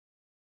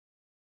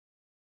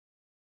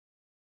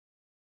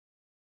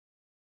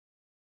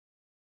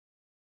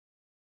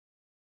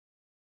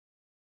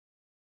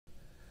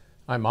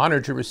I'm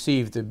honored to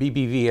receive the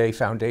BBVA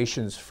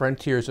Foundation's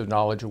Frontiers of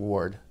Knowledge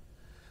Award.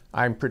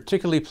 I'm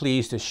particularly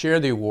pleased to share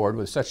the award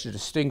with such a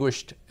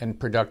distinguished and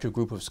productive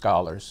group of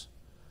scholars.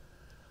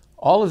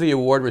 All of the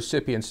award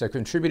recipients have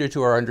contributed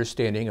to our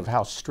understanding of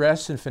how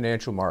stress in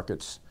financial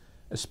markets,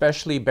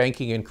 especially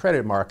banking and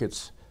credit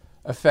markets,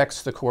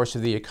 affects the course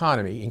of the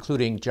economy,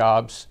 including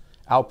jobs,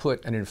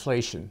 output, and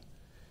inflation.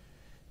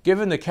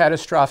 Given the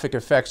catastrophic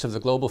effects of the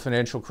global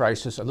financial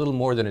crisis a little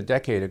more than a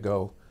decade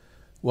ago,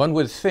 one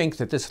would think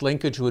that this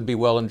linkage would be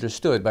well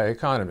understood by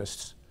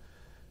economists.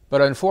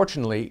 But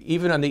unfortunately,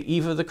 even on the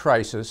eve of the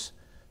crisis,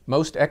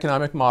 most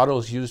economic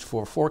models used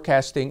for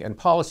forecasting and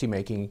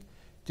policymaking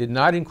did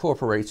not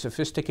incorporate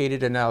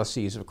sophisticated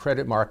analyses of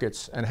credit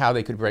markets and how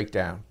they could break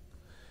down.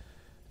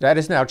 That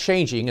is now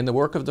changing, and the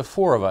work of the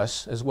four of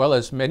us, as well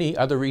as many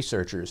other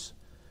researchers,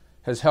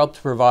 has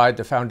helped provide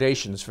the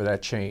foundations for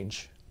that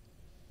change.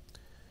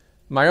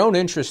 My own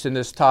interest in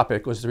this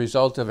topic was the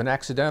result of an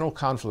accidental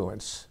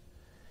confluence.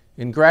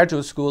 In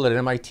graduate school at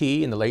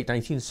MIT in the late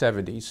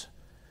 1970s,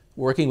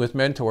 working with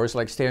mentors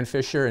like Stan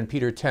Fisher and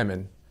Peter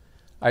Temin,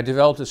 I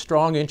developed a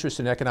strong interest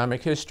in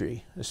economic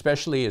history,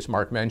 especially, as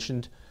Mark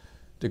mentioned,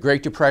 the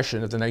Great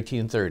Depression of the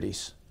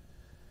 1930s.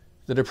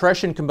 The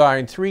Depression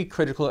combined three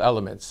critical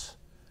elements.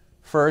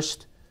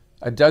 First,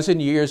 a dozen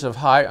years of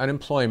high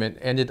unemployment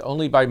ended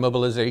only by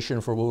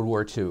mobilization for World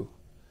War II.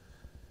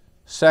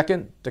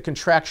 Second, the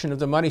contraction of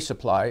the money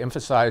supply,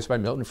 emphasized by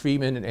Milton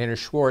Friedman and Anna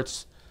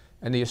Schwartz,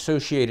 and the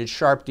associated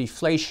sharp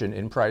deflation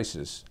in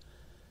prices.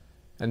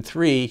 And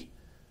three,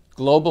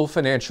 global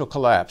financial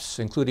collapse,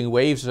 including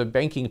waves of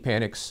banking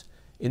panics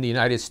in the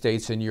United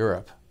States and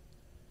Europe.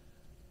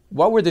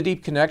 What were the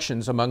deep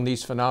connections among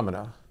these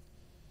phenomena?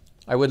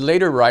 I would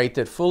later write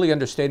that fully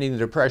understanding the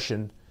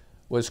Depression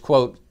was,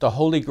 quote, the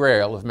holy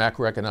grail of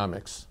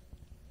macroeconomics.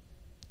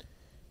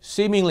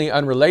 Seemingly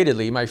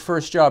unrelatedly, my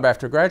first job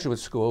after graduate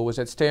school was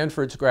at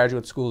Stanford's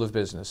Graduate School of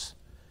Business.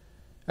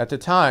 At the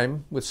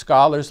time, with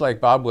scholars like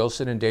Bob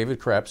Wilson and David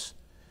Krebs,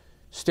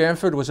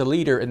 Stanford was a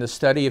leader in the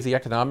study of the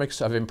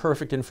economics of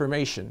imperfect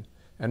information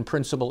and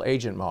principal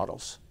agent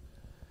models.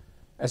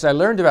 As I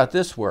learned about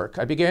this work,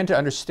 I began to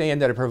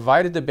understand that it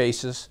provided the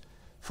basis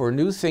for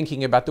new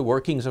thinking about the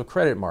workings of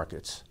credit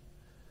markets.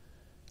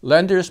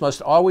 Lenders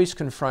must always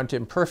confront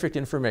imperfect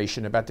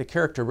information about the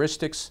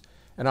characteristics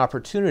and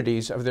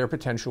opportunities of their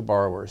potential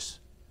borrowers.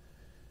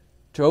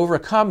 To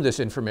overcome this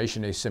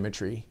information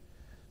asymmetry,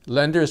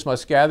 lenders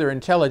must gather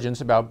intelligence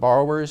about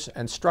borrowers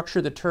and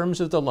structure the terms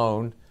of the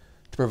loan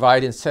to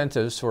provide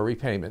incentives for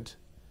repayment.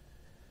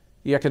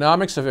 The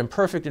economics of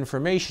imperfect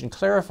information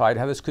clarified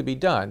how this could be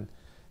done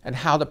and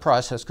how the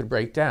process could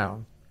break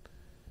down.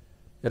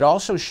 It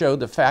also showed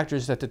the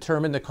factors that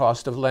determine the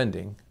cost of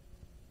lending.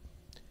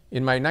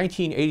 In my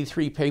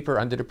 1983 paper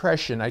on the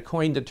Depression, I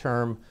coined the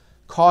term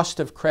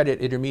cost of credit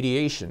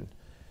intermediation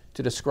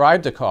to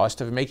describe the cost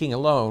of making a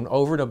loan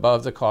over and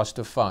above the cost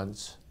of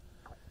funds.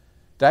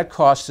 That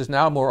cost is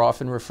now more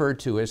often referred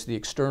to as the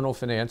external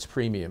finance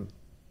premium.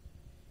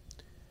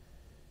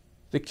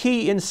 The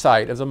key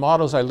insight of the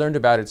models I learned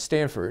about at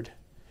Stanford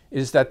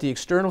is that the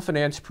external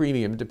finance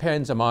premium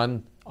depends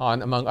on,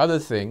 among other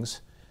things,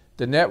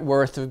 the net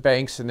worth of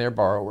banks and their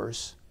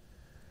borrowers.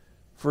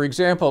 For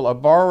example, a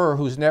borrower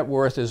whose net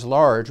worth is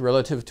large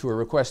relative to a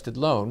requested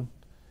loan,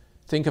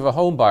 think of a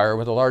home buyer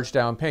with a large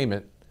down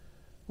payment,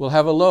 will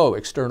have a low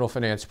external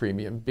finance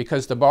premium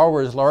because the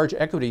borrower's large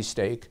equity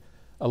stake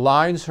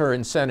aligns her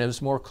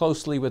incentives more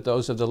closely with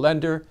those of the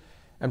lender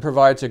and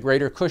provides a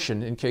greater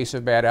cushion in case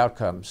of bad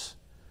outcomes.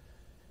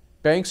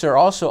 Banks are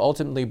also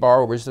ultimately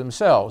borrowers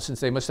themselves, since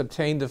they must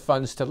obtain the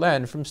funds to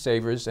lend from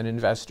savers and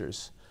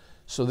investors.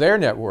 So their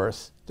net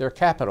worth, their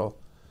capital,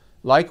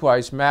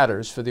 likewise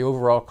matters for the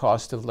overall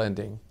cost of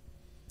lending.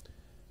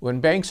 When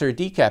banks are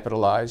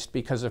decapitalized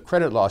because of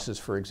credit losses,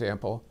 for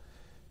example,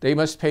 they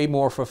must pay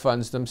more for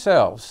funds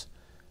themselves,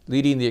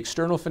 leading the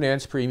external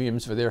finance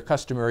premiums for their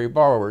customary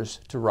borrowers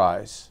to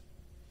rise.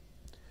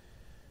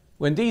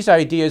 When these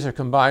ideas are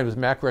combined with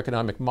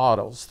macroeconomic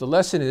models, the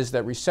lesson is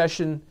that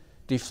recession,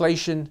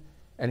 deflation,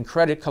 and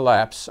credit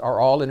collapse are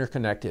all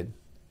interconnected.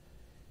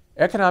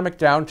 Economic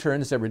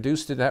downturns that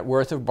reduce the net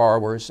worth of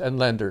borrowers and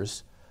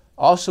lenders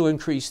also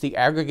increase the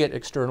aggregate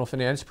external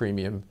finance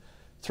premium,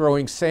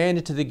 throwing sand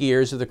into the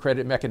gears of the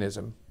credit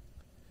mechanism.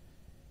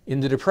 In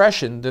the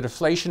Depression, the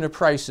deflation of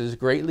prices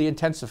greatly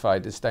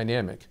intensified this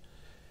dynamic.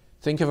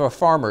 Think of a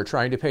farmer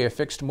trying to pay a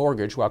fixed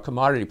mortgage while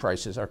commodity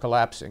prices are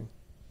collapsing.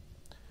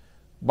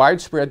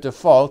 Widespread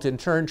default in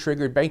turn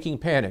triggered banking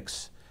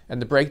panics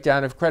and the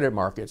breakdown of credit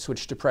markets,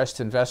 which depressed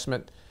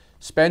investment,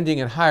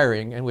 spending, and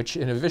hiring, and which,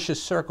 in a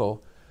vicious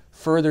circle,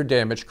 further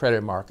damaged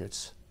credit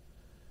markets.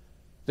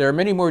 There are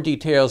many more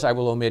details I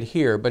will omit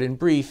here, but in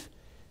brief,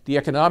 the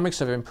economics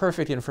of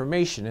imperfect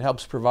information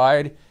helps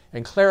provide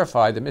and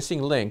clarify the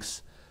missing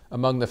links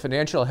among the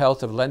financial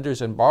health of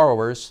lenders and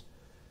borrowers,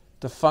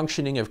 the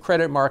functioning of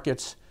credit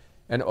markets,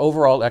 and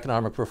overall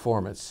economic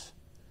performance.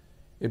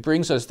 It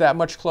brings us that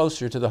much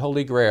closer to the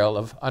holy grail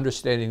of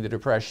understanding the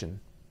Depression.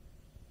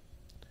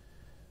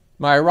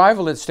 My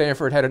arrival at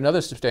Stanford had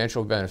another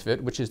substantial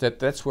benefit, which is that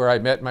that's where I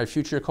met my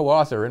future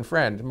co-author and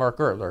friend, Mark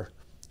Gertler,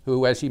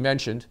 who, as he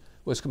mentioned,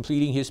 was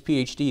completing his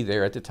PhD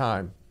there at the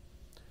time.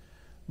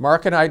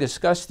 Mark and I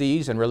discussed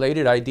these and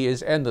related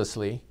ideas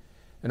endlessly,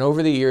 and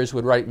over the years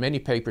would write many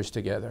papers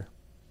together.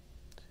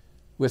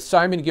 With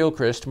Simon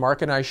Gilchrist,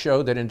 Mark and I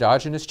showed that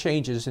endogenous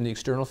changes in the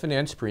external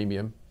finance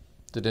premium,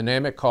 the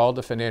dynamic called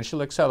the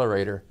financial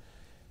accelerator,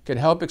 can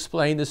help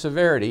explain the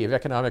severity of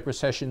economic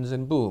recessions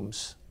and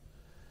booms.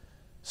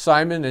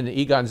 Simon and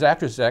Egon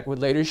Zachryszek would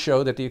later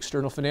show that the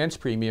external finance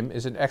premium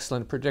is an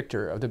excellent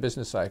predictor of the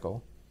business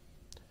cycle.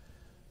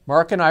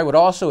 Mark and I would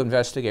also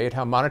investigate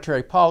how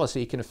monetary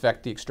policy can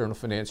affect the external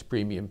finance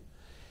premium,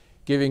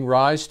 giving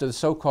rise to the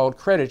so-called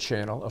credit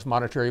channel of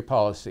monetary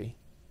policy.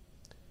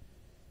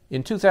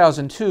 In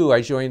 2002,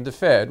 I joined the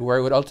Fed, where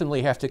I would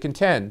ultimately have to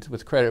contend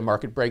with credit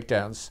market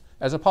breakdowns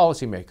as a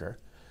policymaker.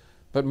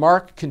 But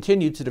Mark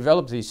continued to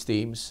develop these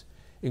themes,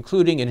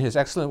 including in his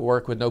excellent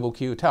work with Nobuhiro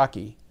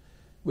Kiyotaki,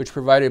 which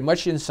provided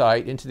much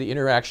insight into the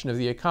interaction of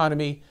the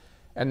economy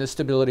and the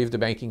stability of the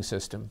banking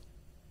system.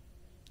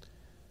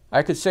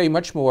 I could say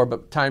much more,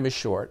 but time is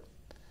short.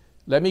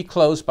 Let me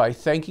close by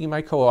thanking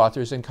my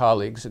co-authors and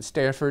colleagues at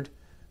Stanford,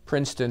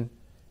 Princeton,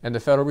 and the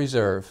Federal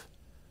Reserve,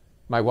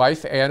 my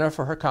wife Anna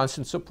for her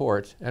constant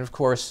support, and of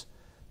course,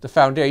 the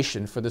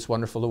Foundation for this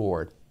wonderful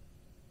award.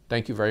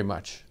 Thank you very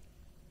much.